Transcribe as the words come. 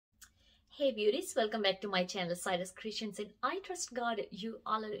Hey beauties, welcome back to my channel Cyrus Creations, and I trust God you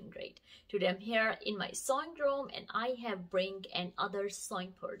all are doing great. Today I'm here in my sewing room and I have bring another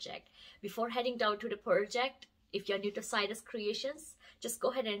sewing project. Before heading down to the project, if you're new to Cyrus Creations, just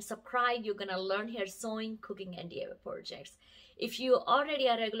go ahead and subscribe. You're gonna learn here sewing, cooking and DIY projects. If you already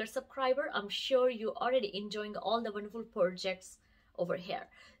are a regular subscriber, I'm sure you already enjoying all the wonderful projects over here.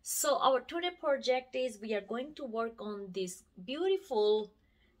 So our today project is we are going to work on this beautiful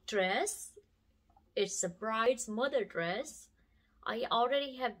dress. It's a bride's mother dress. I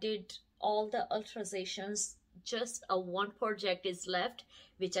already have did all the alterations. Just a one project is left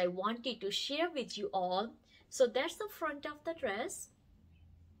which I wanted to share with you all. So that's the front of the dress.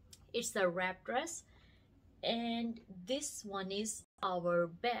 It's the wrap dress, and this one is our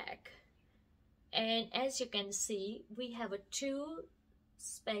back. And as you can see, we have two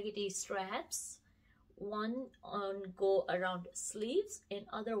spaghetti straps. One on go around sleeves and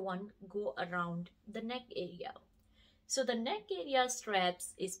other one go around the neck area. So the neck area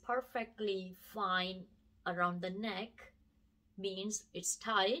straps is perfectly fine around the neck, means it's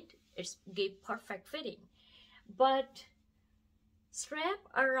tight, it's give perfect fitting. But strap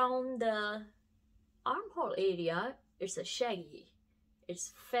around the armhole area, it's a shaggy.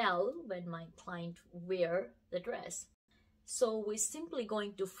 It's fell when my client wear the dress. So we're simply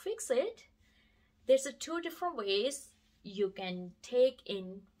going to fix it. There's two different ways you can take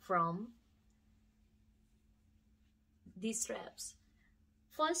in from these straps.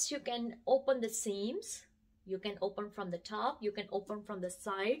 First, you can open the seams. You can open from the top, you can open from the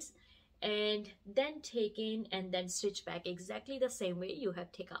sides, and then take in and then stitch back exactly the same way you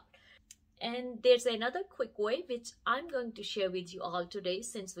have take out. And there's another quick way which I'm going to share with you all today,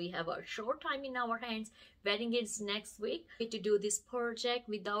 since we have a short time in our hands. Wedding is next week. To do this project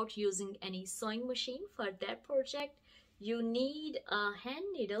without using any sewing machine, for that project you need a hand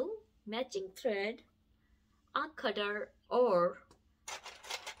needle, matching thread, a cutter, or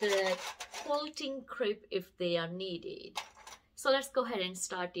the quilting crib if they are needed. So let's go ahead and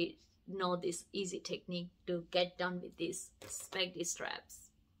start it. Know this easy technique to get done with these spaghetti straps.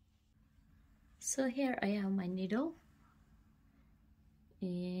 So here I have my needle,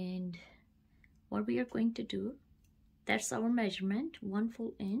 and what we are going to do, that's our measurement, 1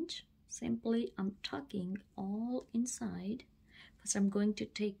 full inch. Simply I'm tucking all inside, because I'm going to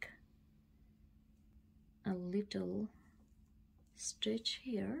take a little stitch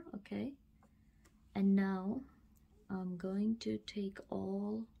here, okay? And now I'm going to take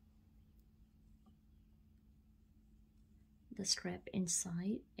all the strap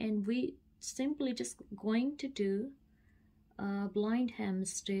inside, and we simply just going to do a blind hem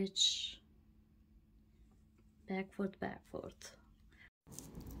stitch, back forth.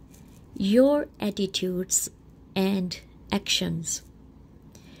 Your attitudes and actions.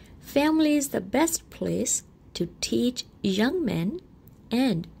 Family is the best place to teach young men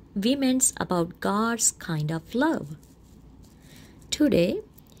and women about God's kind of love. Today,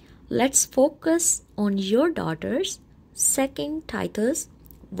 let's focus on your daughters. 2 Titus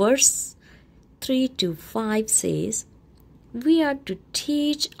verse 3 to 5 says, we are to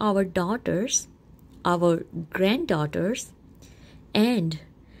teach our daughters, our granddaughters, and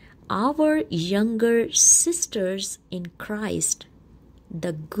our younger sisters in Christ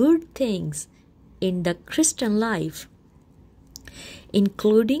the good things in the Christian life,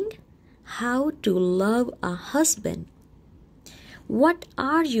 including how to love a husband. What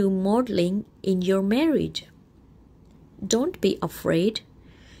are you modeling in your marriage? Don't be afraid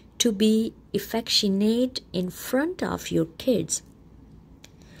to be affectionate in front of your kids.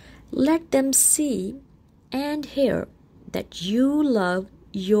 Let them see and hear that you love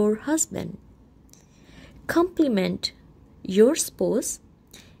your husband. Compliment your spouse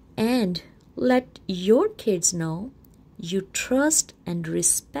and let your kids know you trust and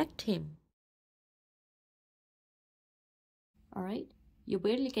respect him. Alright, you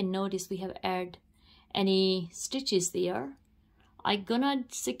barely can notice we have added any stitches there. I'm gonna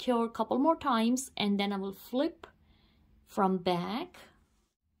secure a couple more times and then I will flip from back.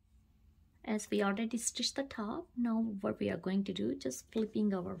 As we already stitched the top, now what we are going to do, just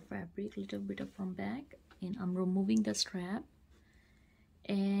flipping our fabric a little bit from back, and I'm removing the strap.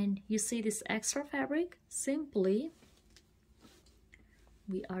 And you see this extra fabric, simply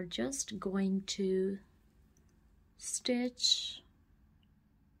we are just going to stitch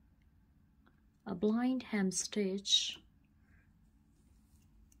a blind hem stitch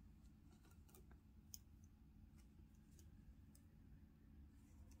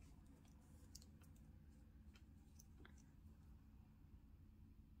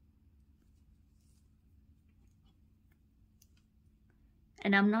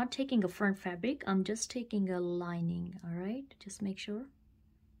And I'm not taking a front fabric, I'm just taking a lining. All right, just make sure.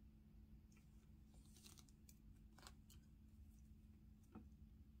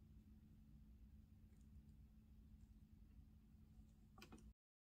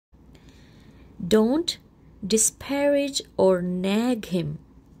 Don't disparage or nag him.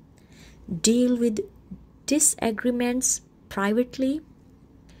 Deal with disagreements privately.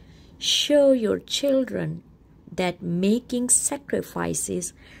 Show your children that making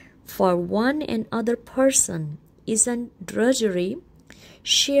sacrifices for one and other person isn't drudgery.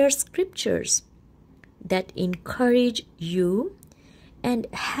 Share scriptures that encourage you and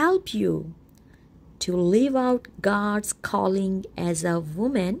help you to live out God's calling as a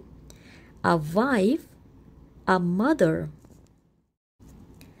woman, a wife, a mother.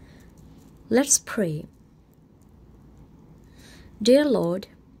 Let's pray. Dear Lord,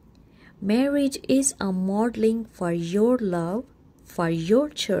 marriage is a modeling for your love for your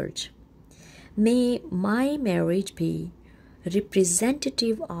church. May my marriage be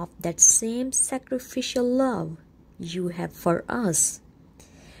representative of that same sacrificial love you have for us.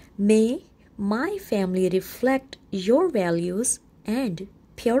 May my family reflect your values and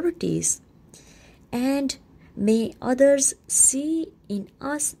purities, and may others see in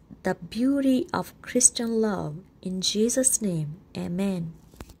us the beauty of Christian love. In Jesus' name, amen.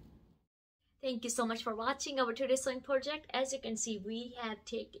 Thank you so much for watching our today's sewing project. As you can see, we have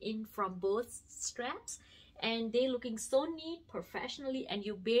taken from both straps and they looking so neat professionally, and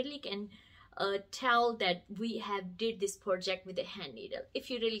you barely can tell that we have did this project with a hand needle. If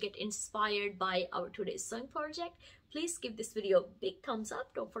you really get inspired by our today's sewing project, please give this video a big thumbs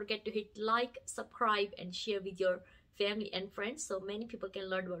up. Don't forget to hit like, subscribe, and share with your family and friends so many people can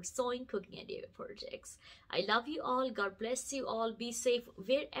learn about sewing, cooking, and DIY projects. I love you all. God bless you all. Be safe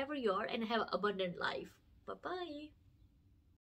wherever you are and have an abundant life. Bye-bye.